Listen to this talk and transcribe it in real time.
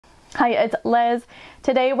Hi, it's Liz.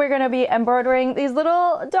 Today we're going to be embroidering these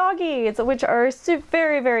little doggies, which are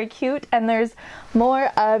very, very cute, and there's more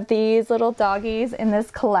of these little doggies in this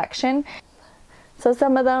collection. So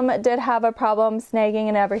some of them did have a problem snagging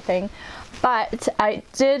and everything, but I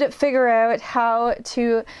did figure out how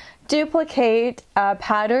to duplicate a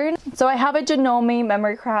pattern. So I have a Janome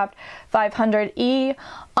MemoryCraft 500E.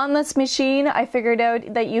 On this machine, I figured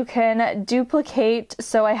out that you can duplicate,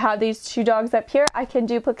 so I have these two dogs up here, I can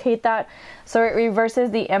duplicate that so it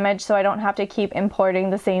reverses the image so I don't have to keep importing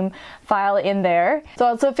the same file in there. So I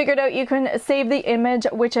also figured out you can save the image,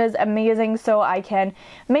 which is amazing, so I can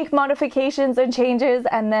make modifications and changes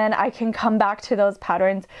and then I can come back to those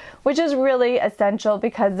patterns, which is really essential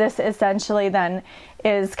because this essentially then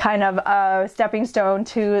is kind of a stepping stone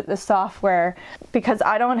to the software. Because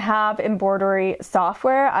I don't have embroidery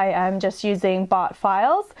software, I am just using bought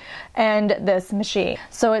files and this machine.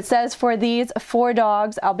 So it says for these 4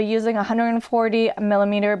 dogs, I'll be using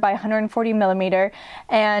 140mm by 140mm,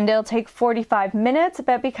 and it'll take 45 minutes,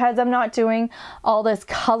 but because I'm not doing all this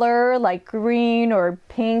color like green or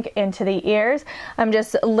pink into the ears, I'm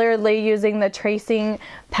just literally using the tracing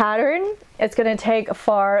pattern. It's going to take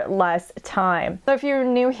far less time. So if you're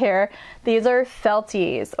new here, these are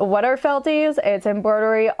felties. What are felties? It's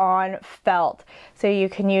embroidery on felt. So you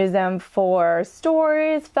can use them for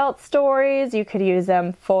stories, felt stories. You could use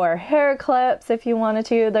them for hair clips if you wanted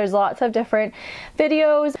to. There's lots of different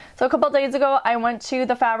videos. So a couple days ago, I went to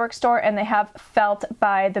the fabric store and they have felt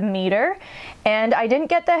by the meter. And I didn't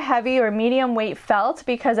get the heavy or medium weight felt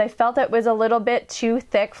because I felt it was a little bit too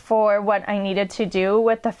thick for what I needed to do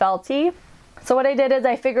with the felty. So what I did is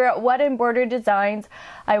I figured out what embroidery designs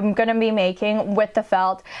I'm going to be making with the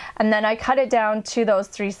felt, and then I cut it down to those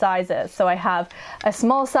 3 sizes. So I have a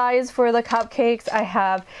small size for the cupcakes, I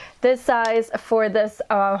have this size for this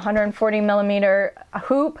 140mm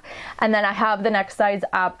hoop, and then I have the next size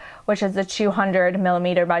up, which is the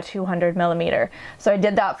 200mm by 200mm. So I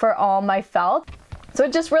did that for all my felt. So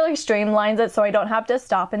it just really streamlines it so I don't have to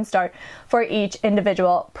stop and start for each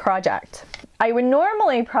individual project. I would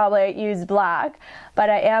normally probably use black,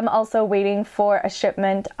 but I am also waiting for a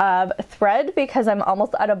shipment of thread because I'm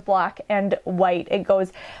almost out of black and white. It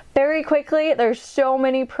goes very quickly. There's so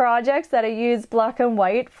many projects that I use black and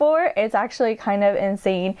white for. It's actually kind of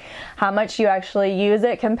insane how much you actually use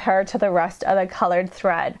it compared to the rest of the colored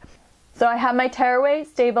thread. So I have my tearaway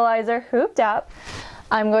stabilizer hooped up.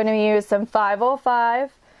 I'm going to use some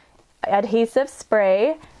 505 adhesive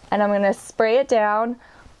spray, and I'm going to spray it down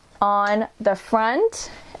on the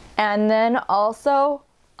front and then also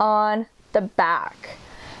on the back.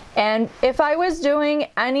 And if I was doing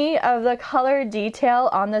any of the color detail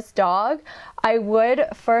on this dog, I would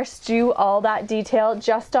first do all that detail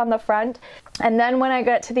just on the front, and then when I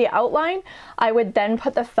get to the outline, I would then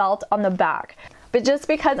put the felt on the back. But just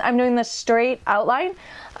because I'm doing the straight outline,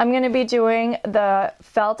 I'm going to be doing the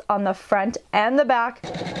felt on the front and the back.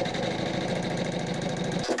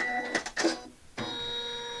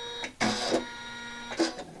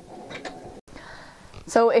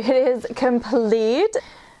 So it is complete.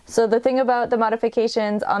 So the thing about the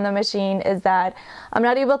modifications on the machine is that I'm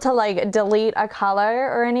not able to like delete a color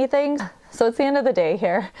or anything. So it's the end of the day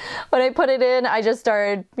here. When I put it in, I just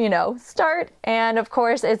started, start, and of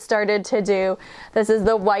course it started to do, this is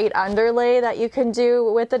the white underlay that you can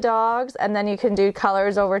do with the dogs, and then you can do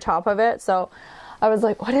colors over top of it. So I was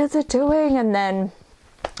like, what is it doing? And then,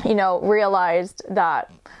 realized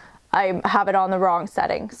that I have it on the wrong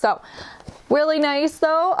setting. So really nice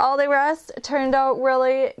though. All the rest turned out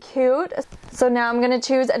really cute. So now I'm going to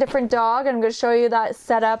choose a different dog. I'm going to show you that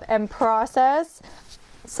setup and process.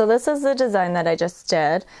 So this is the design that I just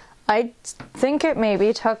did. I think it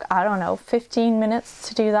maybe took, 15 minutes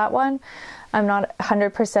to do that one. I'm not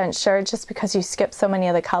 100% sure just because you skip so many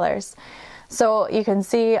of the colors. So you can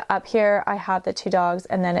see up here I have the 2 dogs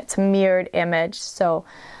and then it's a mirrored image. So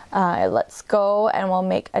let's go and we'll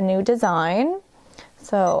make a new design.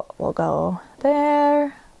 So we'll go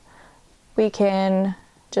there. We can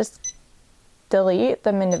just delete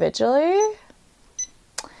them individually.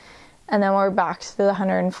 And then we're back to the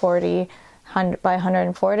 140 by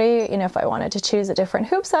 140. If I wanted to choose a different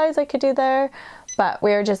hoop size, I could do there, but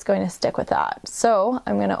we're just going to stick with that. So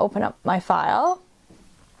I'm going to open up my file,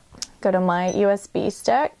 go to my USB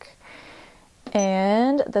stick,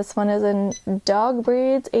 and this one is in Dog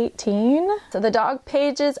Breeds 18. So the dog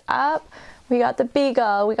page is up. We got the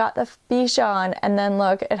beagle, we got the bichon, and then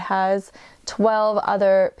look, it has 12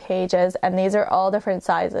 other pages, and these are all different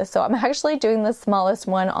sizes. So I'm actually doing the smallest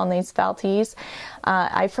one on these felties.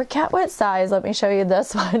 I forget what size. Let me show you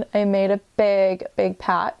this one. I made a big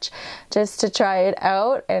patch just to try it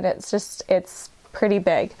out, and it's pretty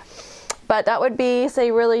big. But that would be,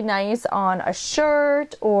 say, really nice on a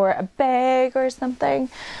shirt or a bag or something.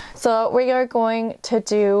 So we are going to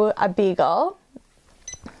do a beagle.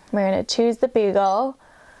 We're going to choose the beagle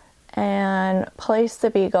and place the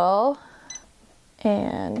beagle,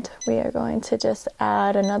 and we are going to just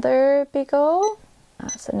add another beagle.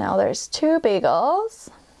 So now there's 2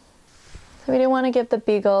 beagles. So we do want to give the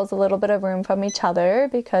beagles a little bit of room from each other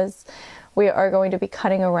because we are going to be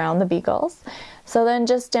cutting around the beagles. So then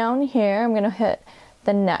just down here, I'm going to hit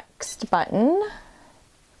the next button,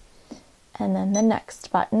 and then the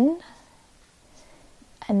next button,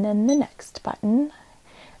 and then the next button.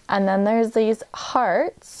 And then there's these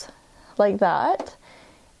hearts like that.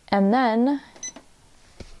 And then,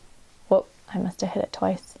 whoop, I must have hit it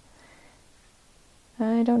twice.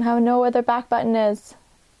 I don't know where the back button is.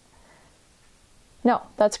 No,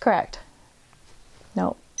 that's correct.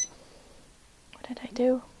 No. What did I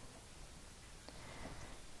do?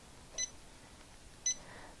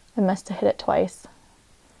 I must have hit it twice.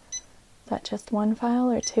 Is that just one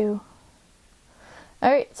file or 2?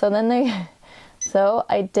 Alright, so then so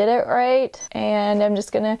I did it right, and I'm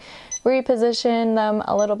just gonna reposition them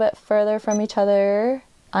a little bit further from each other.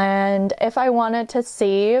 And if I wanted to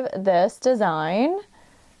save this design,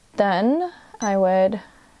 then I would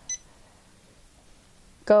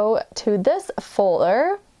go to this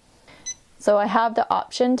folder. So I have the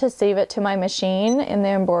option to save it to my machine in the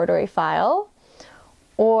embroidery file,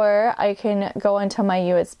 or I can go into my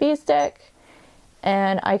USB stick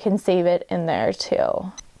and I can save it in there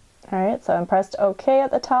too. Alright, so I'm pressed OK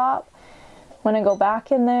at the top. When I go back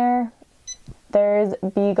in there, there's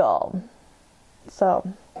beagle. So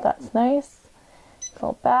that's nice.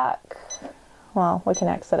 Go back. Well, we can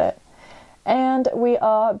exit it. And we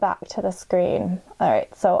are back to the screen.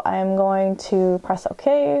 Alright, so I'm going to press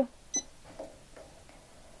OK.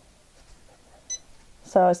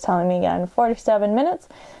 So it's telling me again 47 minutes.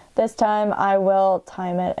 This time I will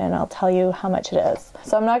time it and I'll tell you how much it is.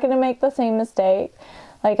 So I'm not going to make the same mistake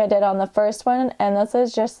like I did on the first one, and this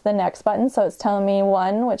is just the next button. So it's telling me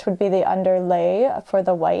 1, which would be the underlay for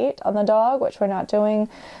the white on the dog, which we're not doing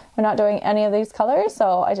any of these colors.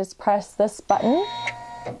 So I just press this button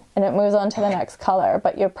and it moves on to the next color,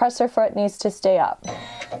 but your presser foot needs to stay up.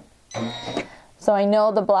 So I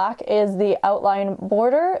know the black is the outline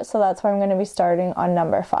border, so that's where I'm going to be starting on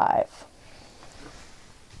number 5.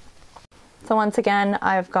 So once again,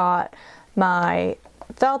 I've got my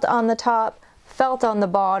felt on the top, felt on the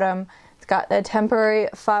bottom. It's got the temporary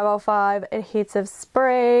 505 adhesive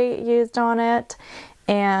spray used on it.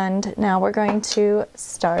 And now we're going to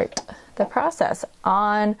start the process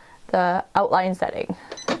on the outline setting.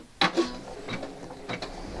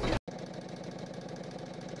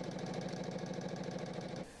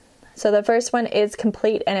 So the first one is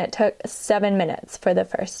complete, and it took 7 minutes for the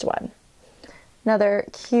first one. Another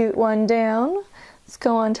cute one down. Let's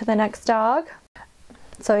go on to the next dog.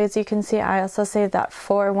 So as you can see, I also saved that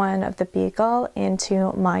 4-1 of the beagle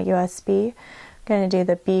into my USB. I'm going to do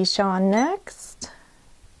the bichon next.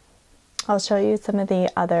 I'll show you some of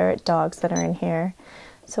the other dogs that are in here.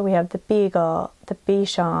 So we have the beagle, the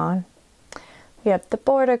bichon, we have the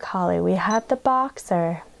border collie, we have the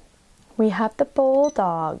boxer, we have the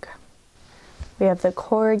bulldog, we have the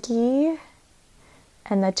corgi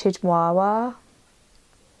and the chihuahua,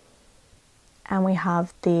 and we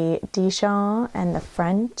have the Dijon and the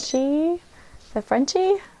Frenchie. The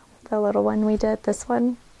Frenchie, the little one we did, this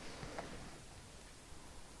one.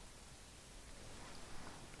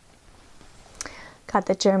 Got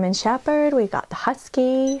the German Shepherd, we got the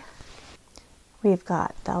Husky, we've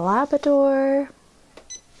got the Labrador,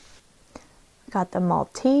 got the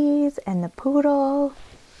Maltese and the Poodle,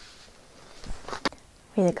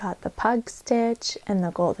 we got the Pug Stitch and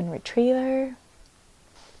the Golden Retriever,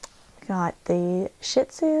 got the Shih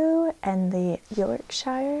Tzu and the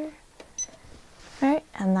Yorkshire. Alright,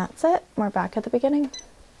 and that's it. We're back at the beginning.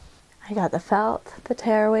 I got the felt, the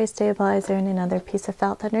tearaway stabilizer, and another piece of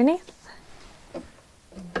felt underneath.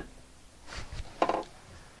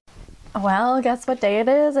 Well, guess what day it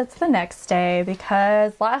is? It's the next day,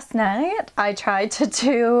 because last night I tried to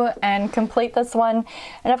do and complete this one,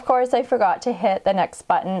 and of course I forgot to hit the next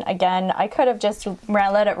button again. I could have just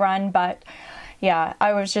let it run, but yeah,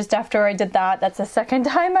 I was just, after I did that, that's the second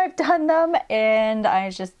time I've done them, and I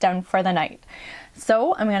was just done for the night.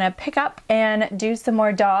 So I'm gonna pick up and do some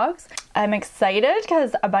more dogs. I'm excited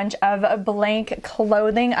because a bunch of blank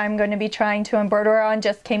clothing I'm going to be trying to embroider on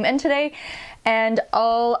just came in today, and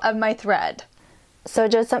all of my thread. So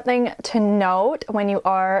just something to note when you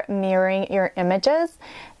are mirroring your images,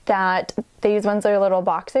 that these ones are little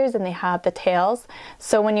boxers and they have the tails.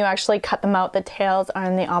 So when you actually cut them out, the tails are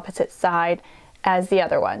on the opposite side as the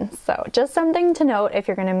other ones. So just something to note if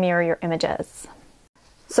you're going to mirror your images.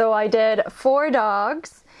 So I did 4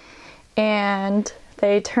 dogs and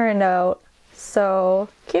they turned out so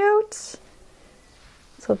cute.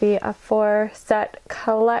 This will be a 4-set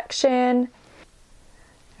collection.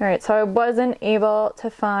 Alright, so I wasn't able to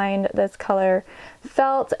find this color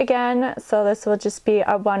felt again, so this will just be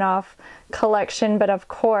a one-off collection, but of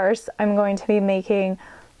course I'm going to be making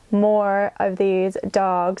more of these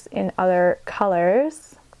dogs in other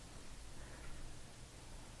colors.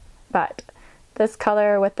 But this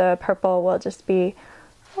color with the purple will just be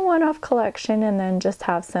a one-off collection, and then just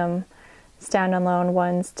have some standalone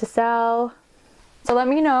ones to sell. So let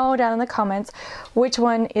me know down in the comments which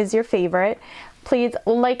one is your favorite. Please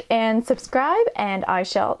like and subscribe, and I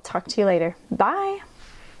shall talk to you later. Bye!